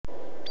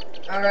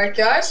Alright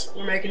guys,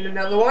 we're making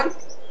another one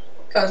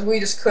because we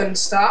just couldn't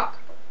stop.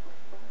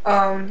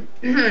 We're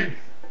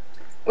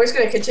just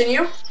gonna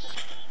continue.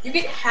 You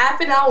get half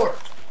an hour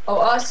of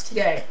us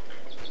today.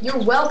 You're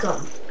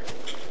welcome.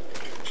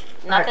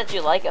 Not that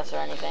you like us or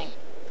anything.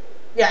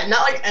 Yeah,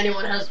 not like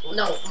anyone has,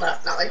 no,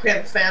 not like we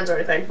have fans or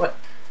anything, but.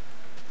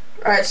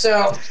 Alright,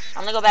 so.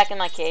 I'm gonna go back in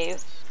my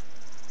cave.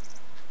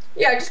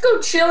 Yeah, just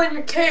go chill in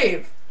your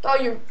cave. With all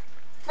your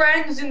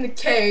friends in the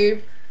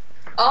cave.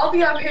 I'll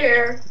be up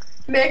here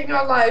making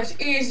our lives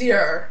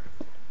easier.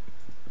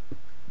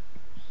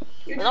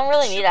 We don't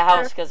really need a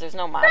house because there's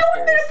no monsters. That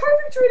would be a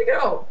perfect way to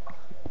go.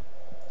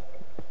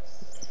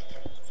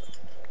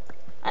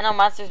 I know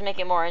monsters make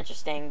it more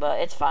interesting, but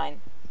it's fine.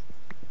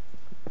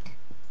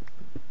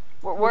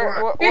 We're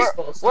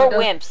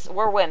wimps.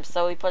 We're wimps,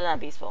 so we put it on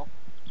peaceful.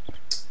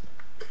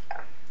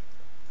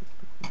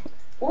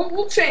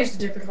 We'll change the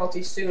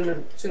difficulty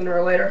sooner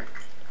or later.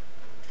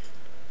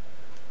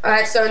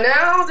 Alright, so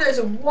now there's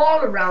a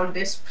wall around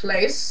this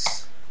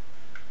place.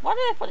 Why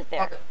did I put it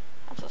there? Okay.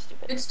 I'm so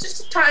stupid. It's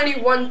just a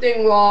tiny one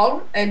thing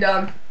wall, and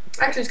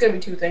actually it's gonna be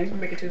two things. We'll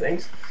make it two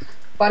things.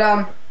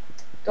 But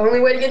the only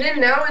way to get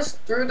in now is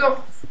through the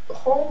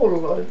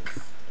hole.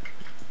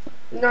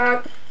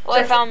 Not. Oh,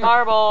 I found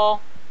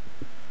marble.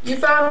 You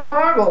found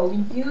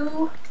marble.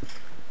 You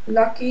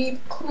lucky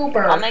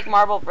Cooper. I'll make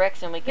marble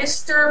bricks and we can.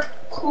 Mr.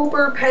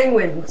 Cooper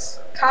Penguins.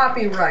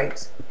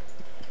 Copyright.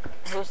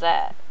 Who's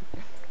that?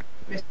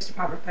 Mr.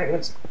 Cooper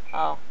Penguins.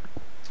 Oh.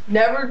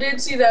 Never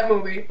did see that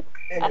movie.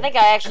 I think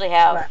I actually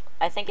have.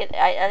 I think it.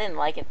 I didn't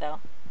like it though.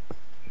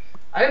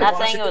 I didn't Not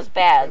watch saying it. it was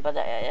bad, but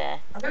yeah.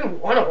 I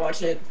didn't want to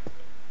watch it.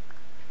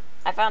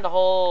 I found a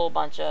whole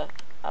bunch of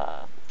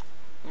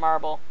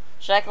marble.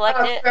 Should I collect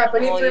it? Crap, I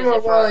need 3 more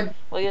wood.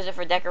 We'll use it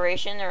for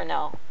decoration or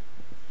no?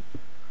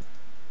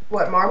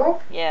 What,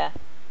 marble? Yeah.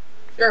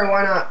 Sure,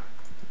 why not?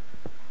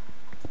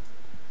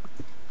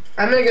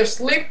 I'm gonna go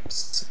sleep.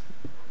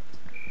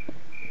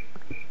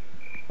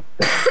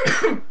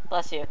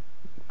 Bless you.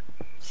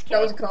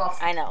 That was a cough.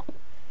 I know.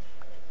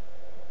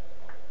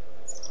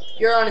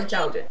 You're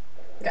unintelligent.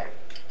 Okay.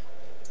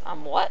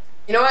 What?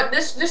 You know what?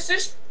 This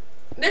is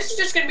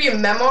just gonna be a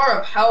memoir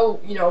of how,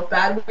 you know,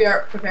 bad we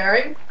are at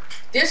preparing.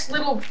 This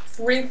little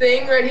free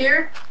thing right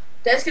here,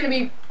 that's gonna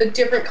be a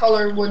different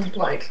color wooden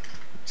plank.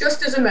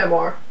 Just as a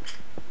memoir.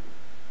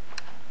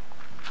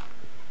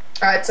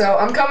 Alright, so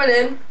I'm coming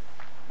in.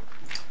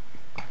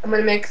 I'm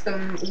gonna make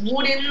some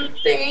wooden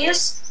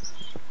thingies.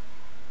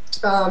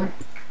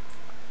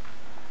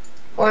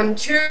 1,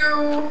 2,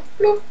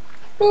 bloop,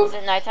 bloop. Is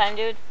it nighttime,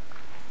 dude?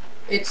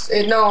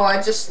 No,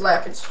 I just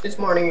left. It's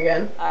morning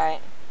again.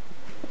 Alright.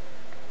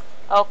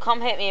 Oh,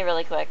 come hit me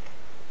really quick.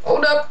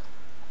 Hold up.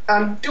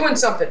 I'm doing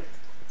something.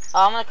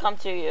 Oh, I'm gonna come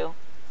to you.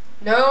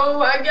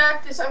 No, I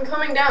got this. I'm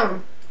coming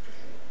down.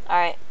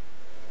 Alright.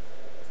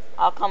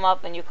 I'll come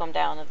up and you come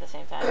down at the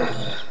same time.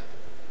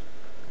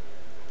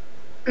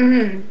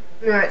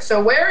 Alright,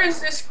 so where is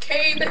this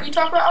cave that you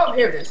talked about? Oh,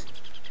 here it is.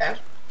 Okay.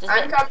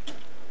 I'm coming.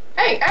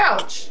 Hey,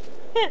 ouch!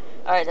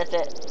 Alright, that's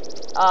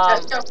it.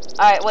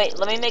 Alright, wait,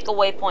 let me make a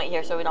waypoint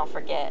here so we don't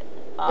forget.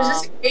 Is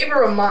this a cave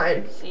or a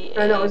mine?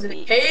 I know, is it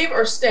a cave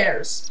or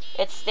stairs?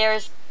 It's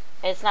stairs.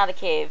 It's not a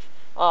cave.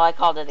 Well, I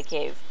called it a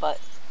cave, but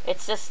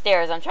it's just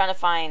stairs. I'm trying to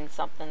find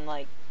something,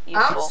 like,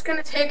 useful. I'm just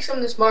gonna take some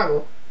of this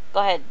marble.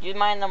 Go ahead, you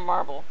mine the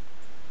marble.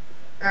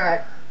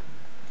 Alright.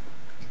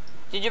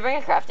 Did you bring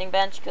a crafting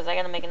bench? Because I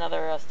gotta make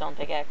another stone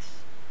pickaxe.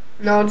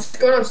 No, just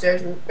go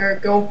downstairs or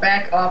go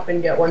back up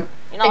and get one.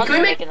 You know, hey, can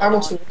we make marble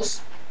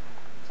tools?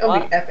 That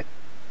would be epic.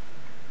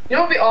 You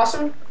know what would be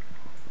awesome?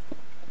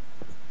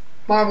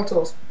 Marble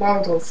tools.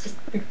 Marble tools.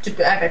 Just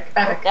epic.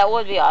 Epic. That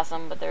would be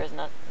awesome, but there is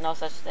no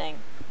such thing.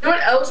 You know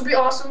what else would be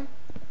awesome?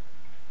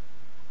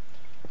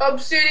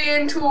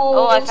 Obsidian tools.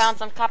 Oh, I found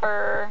some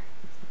copper.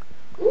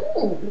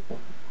 Ooh.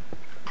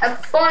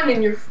 Have fun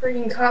in your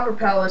freaking copper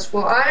palace.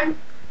 Well, I'm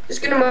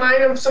just gonna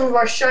mine up some of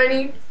our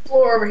shiny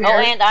floor over here. Oh,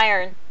 and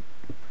iron.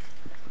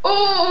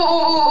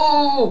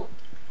 Oh!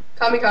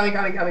 Coming.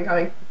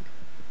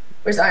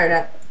 Where's the iron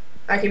at?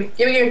 Alright,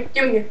 give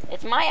me.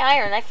 It's my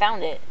iron. I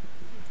found it.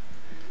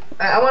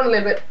 I want a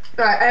little bit.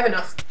 Alright, I have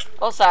enough.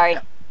 Oh, sorry.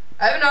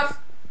 I have enough.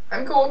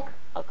 I'm cool.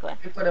 Okay.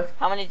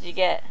 How many did you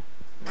get?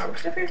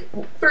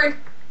 3.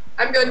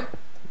 I'm good.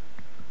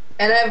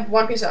 And I have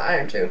 1 piece of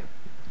iron too.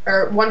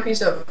 Or 1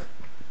 piece of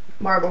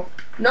marble.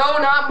 No,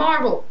 not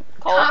marble.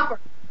 Coal? Copper.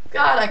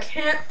 God, I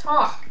can't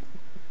talk.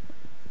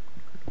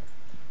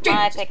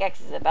 My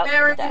pickaxe is about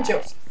to die.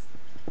 Joseph.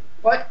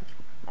 What?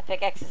 My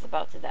pickaxe is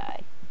about to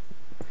die.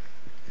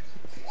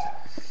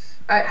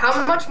 Alright,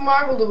 how much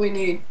marble do we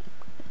need?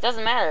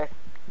 Doesn't matter.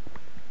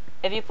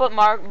 If you put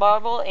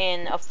marble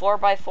in a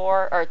 4x4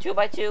 or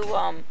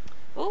 2x2,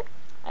 ooh,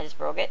 I just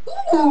broke it.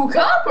 Ooh,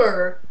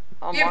 copper!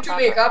 Oh, Give it to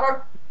me,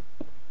 copper.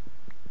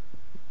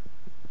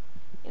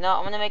 You know,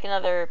 I'm gonna make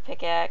another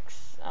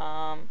pickaxe.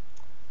 Yeah,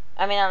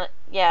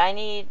 I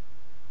need.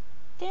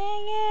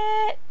 Dang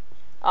it!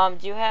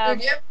 Do you have?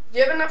 Dude, do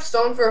you have enough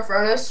stone for a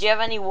furnace? Do you have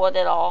any wood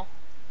at all?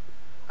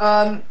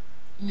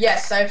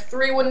 Yes, I have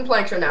 3 wooden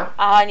planks right now.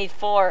 Oh, I need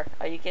 4.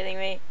 Are you kidding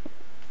me?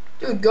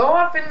 Dude, go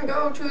up and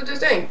go to the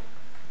thing.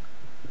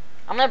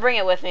 I'm gonna bring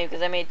it with me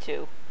because I made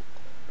 2.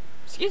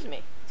 Excuse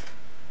me.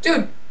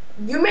 Dude,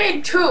 you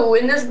made 2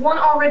 and there's 1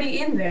 already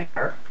in there.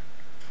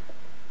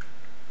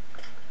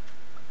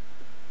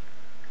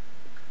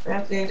 I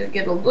have to need to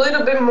get a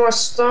little bit more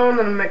stone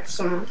and make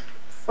some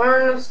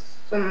furnace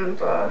and it's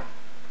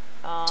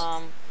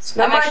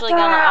not I'm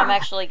my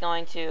actually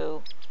going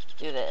to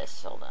do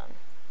this. Hold on.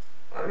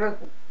 I'm gonna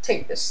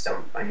take this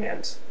stone with my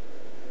hands.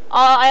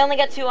 I only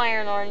got 2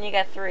 iron ore and you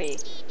got 3.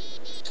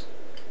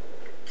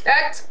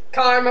 That's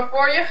karma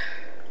for you.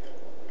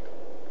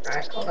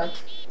 Alright, hold on.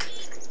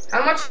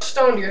 How much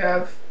stone do you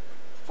have?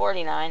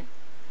 49.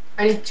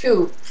 I need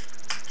 2.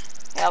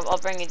 Yeah, I'll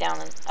bring you down.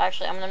 And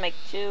actually, I'm gonna make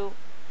 2.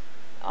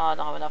 Oh, I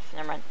don't have enough.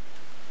 Never mind.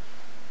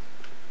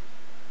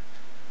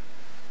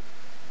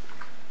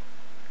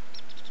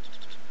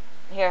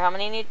 Here, how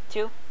many you need?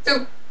 2?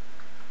 2.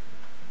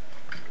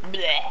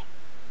 Bleh.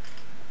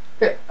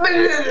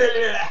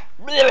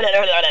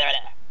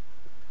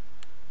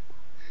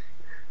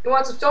 You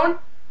want some stone?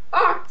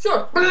 Ah,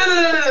 sure.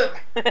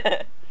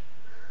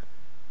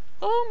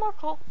 Oh, more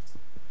coal.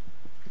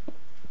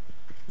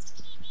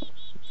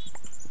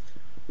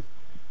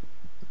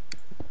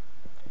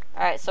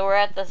 Alright, so we're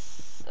at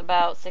this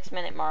about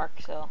 6-minute mark,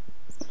 so.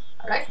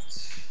 Alright.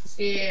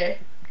 See.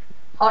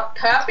 Hot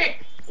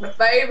topic. My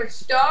favorite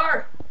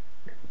star.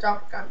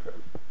 Topic I'm from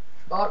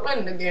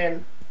Scotland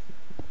again.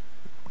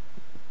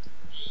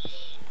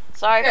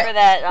 Sorry for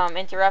that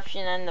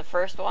interruption in the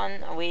first one.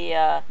 We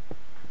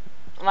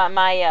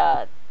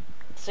my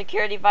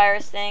security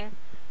virus thing,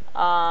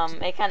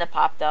 it kind of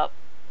popped up.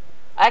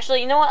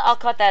 Actually, you know what? I'll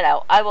cut that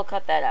out. I will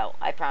cut that out.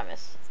 I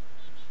promise.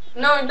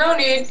 No, no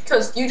need,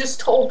 because you just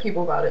told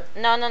people about it.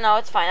 No,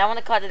 it's fine. I want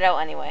to cut it out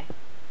anyway.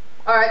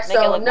 Alright, Make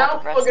it so look now more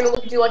people are going to professional.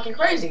 look at you like you're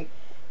crazy.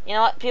 You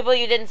know what? People,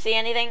 you didn't see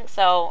anything,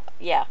 so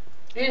yeah.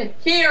 You didn't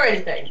hear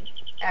anything,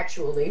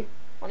 actually.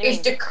 What do you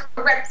Is mean? the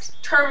correct Oh,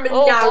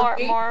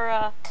 terminology.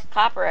 more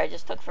copper I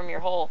just took from your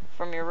hole,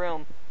 from your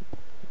room.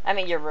 I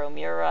mean your room,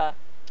 your I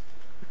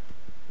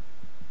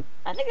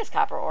think it's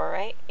copper ore,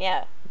 right?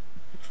 Yeah.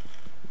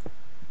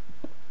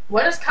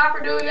 What does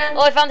copper do again?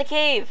 Oh, I found a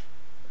cave.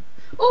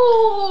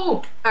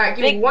 Ooh! Alright,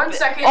 give me 1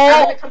 second. Oh,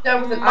 I'm going to come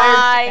down with an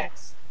iron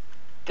pickaxe.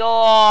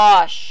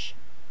 Gosh.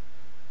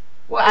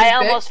 What, I is it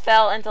big? almost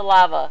fell into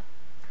lava.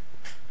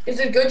 Is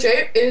it a good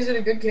cave? Is it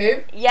a good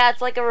cave? Yeah,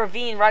 it's like a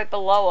ravine right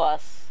below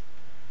us.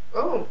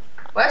 Oh.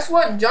 Well, that's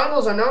what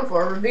jungles are known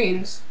for,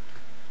 ravines.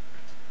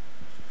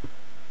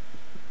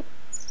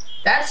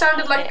 That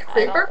sounded like a I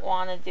creeper. don't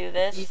want to do You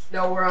this.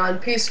 know we're on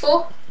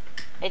peaceful.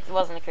 It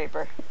wasn't a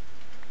creeper.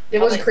 It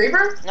was a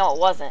creeper? No, it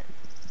wasn't.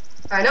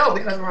 I know,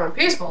 because we're on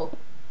peaceful.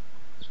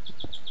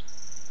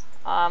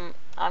 I'm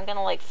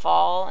gonna like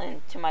fall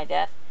into my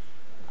death.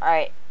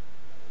 Alright.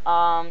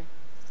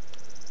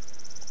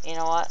 You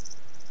know what?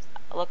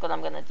 Look what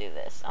I'm gonna do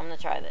this. I'm gonna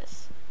try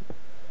this.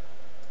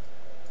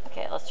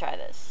 Okay, let's try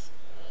this.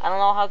 I don't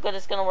know how good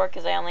it's gonna work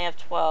because I only have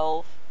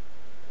 12.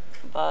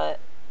 But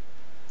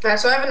Alright,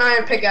 so I have an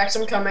iron pickaxe.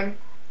 I'm coming.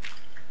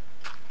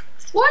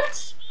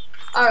 What?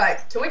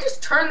 Alright, can we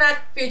just turn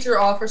that feature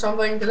off or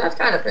something? Because that's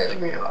kind of pissing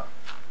me off.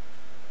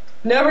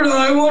 Never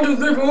die 1, 2,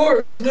 3,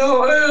 4.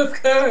 No,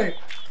 AFK.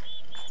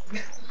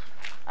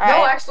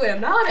 No, actually,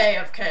 I'm not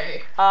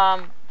AFK.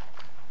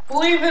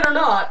 Believe it or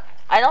not.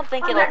 I don't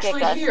think I'm it'll kick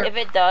actually us. here. If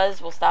it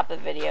does, we'll stop the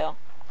video.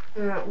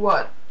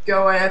 What?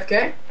 Go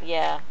AFK?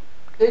 Yeah.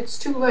 It's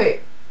too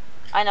late.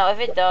 I know, if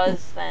it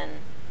does, then...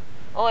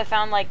 Oh, I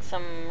found, like,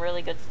 some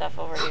really good stuff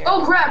over here.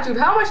 Oh, crap, dude.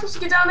 How am I supposed to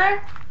get down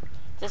there?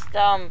 Just,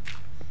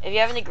 if you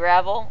have any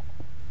gravel,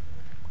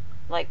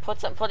 like,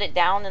 put it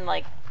down and,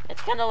 like,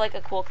 it's kind of like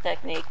a cool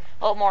technique.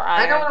 Oh, more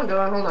iron. I know what I'm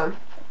doing. Hold on.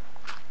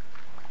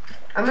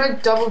 I'm gonna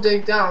double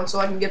dig down so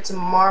I can get some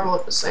marble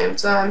at the same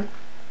time.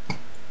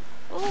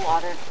 Ooh,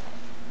 water.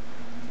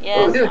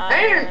 Yes, oh, dude,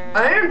 iron.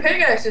 iron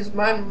pickaxes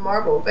mine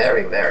marble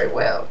very, very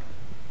well.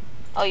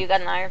 Oh, you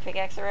got an iron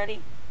pickaxe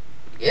already?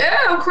 Yeah,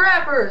 oh,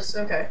 crappers.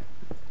 Okay.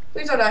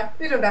 Please don't die.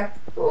 Please don't die.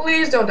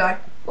 Please don't die.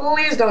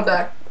 Please don't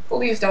die.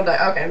 Please don't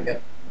die. Okay, I'm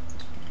good.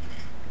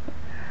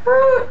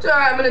 Alright,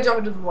 I'm gonna jump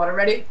into the water.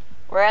 Ready?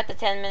 We're at the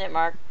 10-minute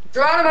mark.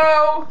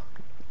 Geronimo!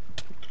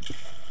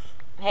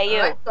 Hey,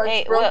 you. Right, so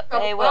Hey, Will.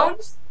 Hey, Will.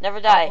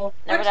 Never die.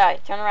 Never die.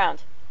 Turn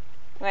around.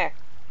 Come here.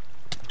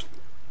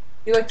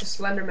 You like the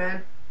Slender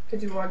Man.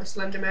 Because you are the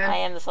Slender Man. I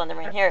am the Slender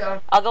Man. Here,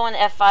 So. I'll go in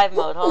F5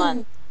 mode. Hold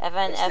on.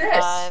 F5,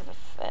 F5.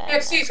 F5.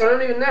 Can't see, so I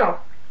don't even know.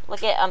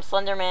 Look at, I'm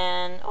Slender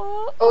Man.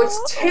 Oh,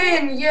 it's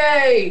 10.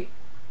 Yay!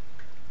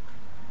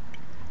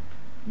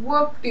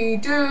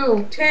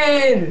 Whoop-de-doo.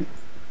 10.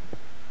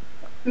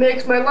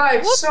 Makes my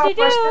life so much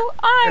better.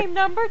 I'm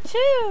number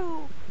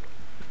 2.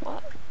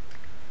 What?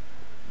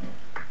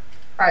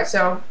 Alright,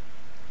 so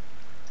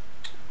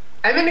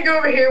I'm gonna go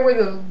over here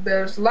where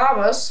there's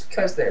lavas,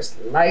 because there's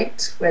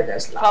light where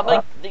there's lava.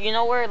 Probably, you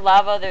know where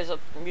lava, there's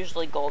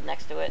usually gold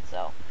next to it,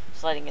 so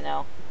just letting you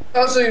know.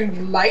 Also,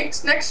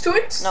 light next to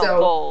it? No, so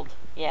gold.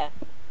 Yeah.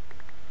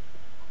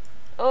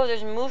 Oh,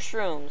 there's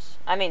mushrooms.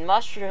 I mean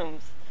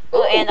mushrooms.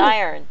 Oh, and Ooh,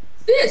 iron.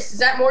 this is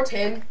that more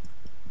tin?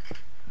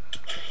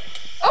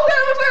 Oh, we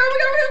got him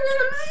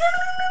on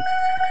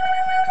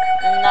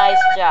fire!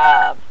 Nice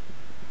job.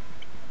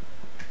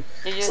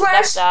 Did your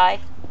stuff Slash die?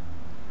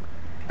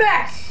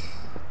 back.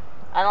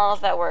 I don't know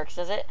if that works,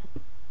 does it?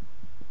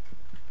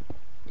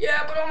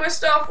 Yeah, but all my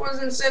stuff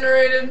was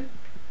incinerated.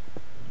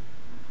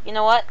 You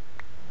know what?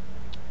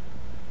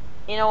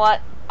 You know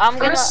what? I'm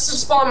gonna gonna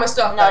spawn my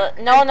stuff no, back.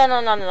 no, no,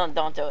 no, no, no, no,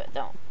 don't do it.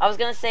 Don't. I was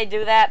gonna say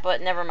do that,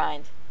 but never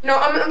mind. No,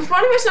 I'm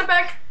spawning my stuff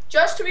back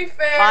just to be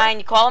fair.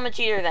 Fine, call him a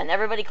cheater then.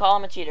 Everybody call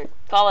him a cheater.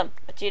 Call him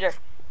a cheater.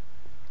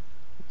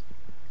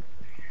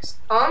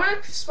 All I'm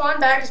gonna spawn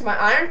back is my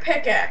iron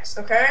pickaxe,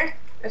 okay?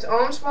 That's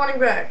all I'm spawning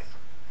back.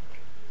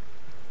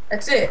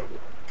 That's it.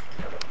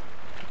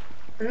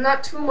 I'm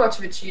not too much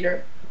of a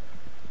cheater.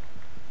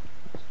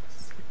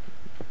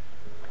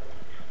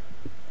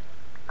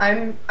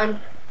 I'm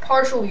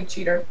partially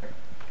cheater.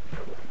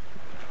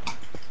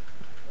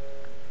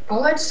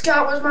 All I just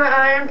got was my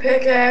iron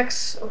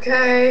pickaxe,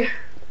 okay?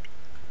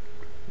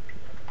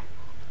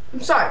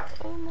 I'm sorry.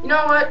 You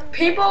know what?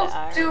 People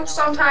do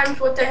sometimes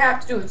what they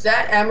have to do. Is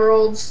that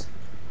emeralds?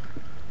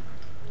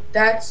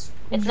 That's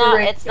It's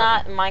uranium. not. It's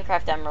not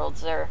Minecraft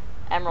emeralds. They're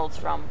emeralds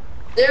from.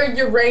 They're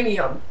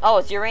uranium. Oh,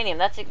 it's uranium.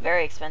 That's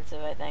very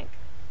expensive, I think.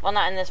 Well,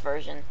 not in this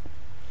version.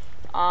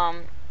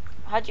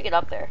 How'd you get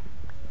up there?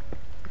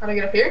 How'd I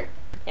get up here?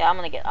 Yeah,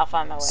 I'll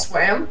find my way.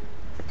 Swam?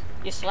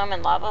 You swim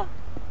in lava?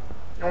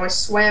 No, I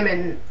swam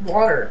in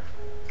water,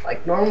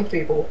 like normal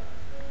people.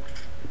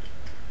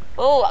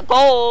 Oh,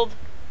 gold!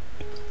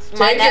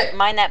 Mine Take it.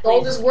 that, please.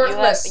 Gold is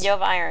worthless. You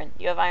have iron.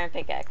 You have iron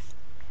pickaxe.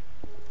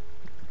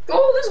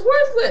 Gold is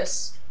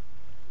worthless.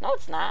 No,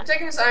 it's not. I'm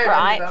taking this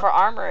iron. For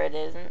armor, it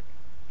isn't.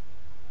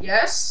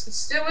 Yes, it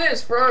still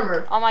is for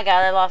armor. Oh my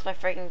god, I lost my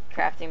freaking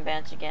crafting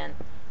bench again.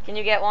 Can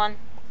you get one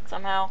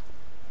somehow?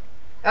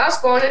 I'll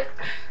spawn it.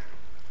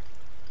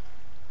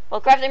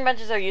 Well, crafting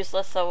benches are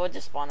useless, so we'll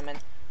just spawn them in.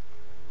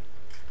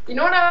 You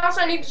know what else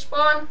I need to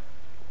spawn?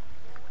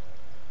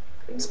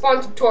 I can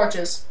spawn some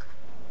torches.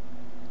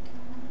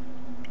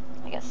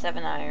 I got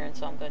 7 iron,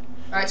 so I'm good.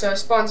 Alright, so I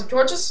spawned some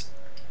torches.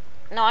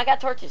 No, I got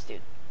torches,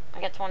 dude.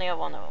 I got 20 of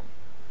one of them.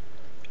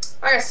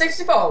 I got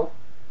 64.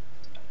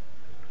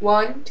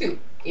 1, 2.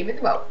 Give me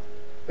the bow.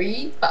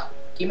 3, 4.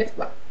 Give me the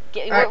bow.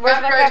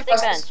 Where's my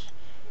crafting bench?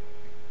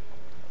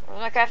 Where's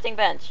my crafting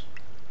bench?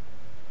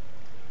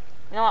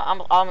 You know what? I'm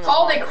gonna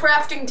called a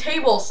crafting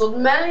table. So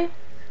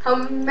how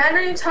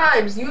many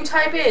times you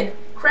type in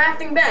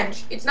crafting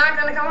bench, it's not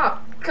gonna come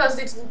up because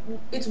its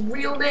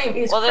real name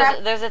is. Well,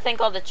 there's a thing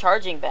called the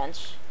charging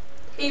bench.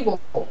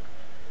 Table.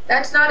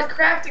 That's not a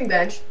crafting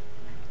bench.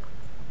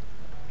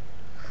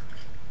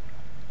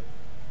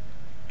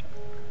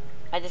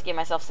 I just gave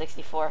myself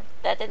 64.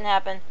 That didn't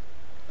happen.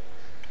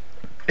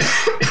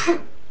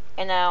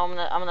 And now I'm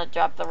gonna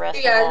drop the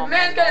rest. Yeah, a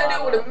man's gotta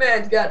do what a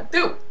man's gotta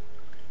do.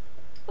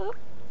 Boop.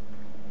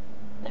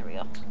 There we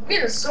go. I'm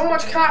getting so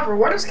much copper.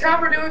 What does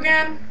copper do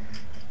again?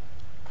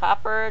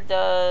 Copper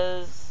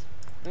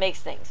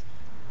makes things.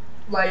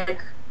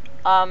 Like.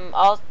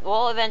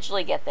 We'll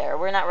eventually get there.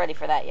 We're not ready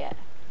for that yet.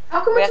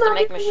 How come we it's have not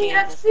to make giving me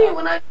machines XP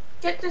when I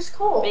get this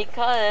coal?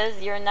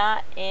 Because you're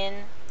not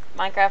in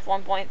Minecraft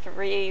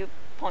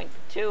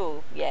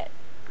 1.3.2 yet.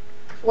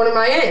 What am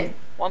I in?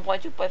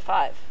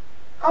 1.2.5.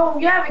 Oh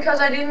yeah, because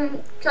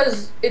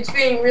it's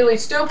being really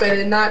stupid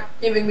and not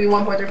giving me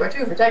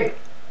 1.3.2 for Tekkit.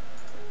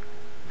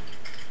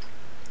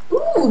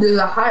 Ooh, there's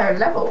a higher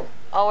level.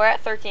 Oh, we're at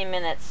 13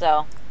 minutes,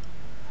 so.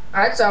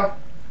 Alright, so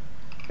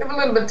we have a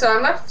little bit of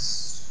time left.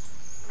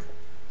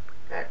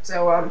 Alright,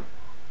 so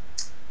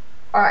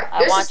alright,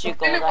 I want you,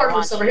 Gold. I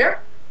want over you. here.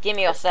 Give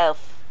me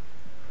yourself.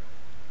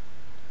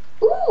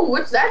 Ooh,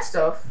 what's that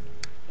stuff?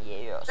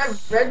 Yes. Is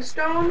that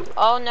redstone?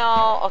 Oh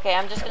no. Okay,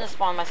 I'm just gonna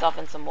spawn myself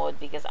in some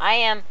wood because I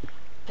am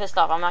pissed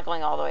off. I'm not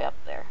going all the way up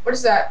there. What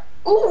is that?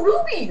 Ooh,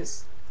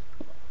 rubies!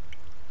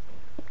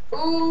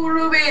 Ooh,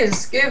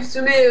 rubies! Give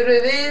to me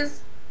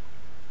rubies!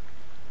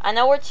 I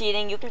know we're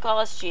cheating. You can call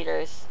us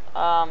cheaters.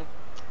 Well,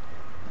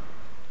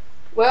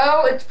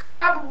 it's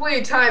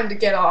probably time to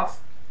get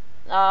off.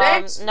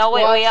 Thanks no,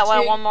 wait, we got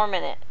 1 more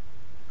minute.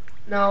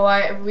 No,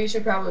 we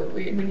should probably,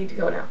 we need to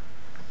go now.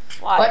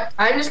 Why? But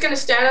I'm just gonna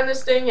stand on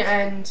this thing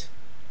and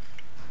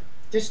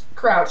just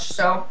crouch,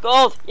 so.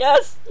 Gold!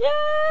 Yes!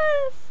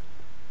 Yes!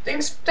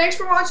 Thanks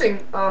for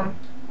watching.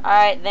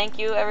 Alright, thank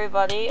you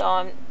everybody.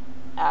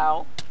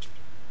 Ow.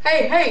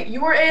 Hey,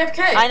 you were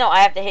AFK. I know, I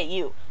have to hit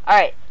you.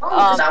 Alright. Oh,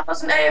 because I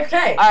wasn't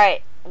AFK.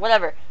 Alright,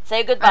 whatever.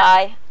 Say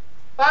goodbye.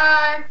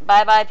 Bye.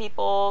 Bye-bye,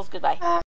 peoples. Goodbye.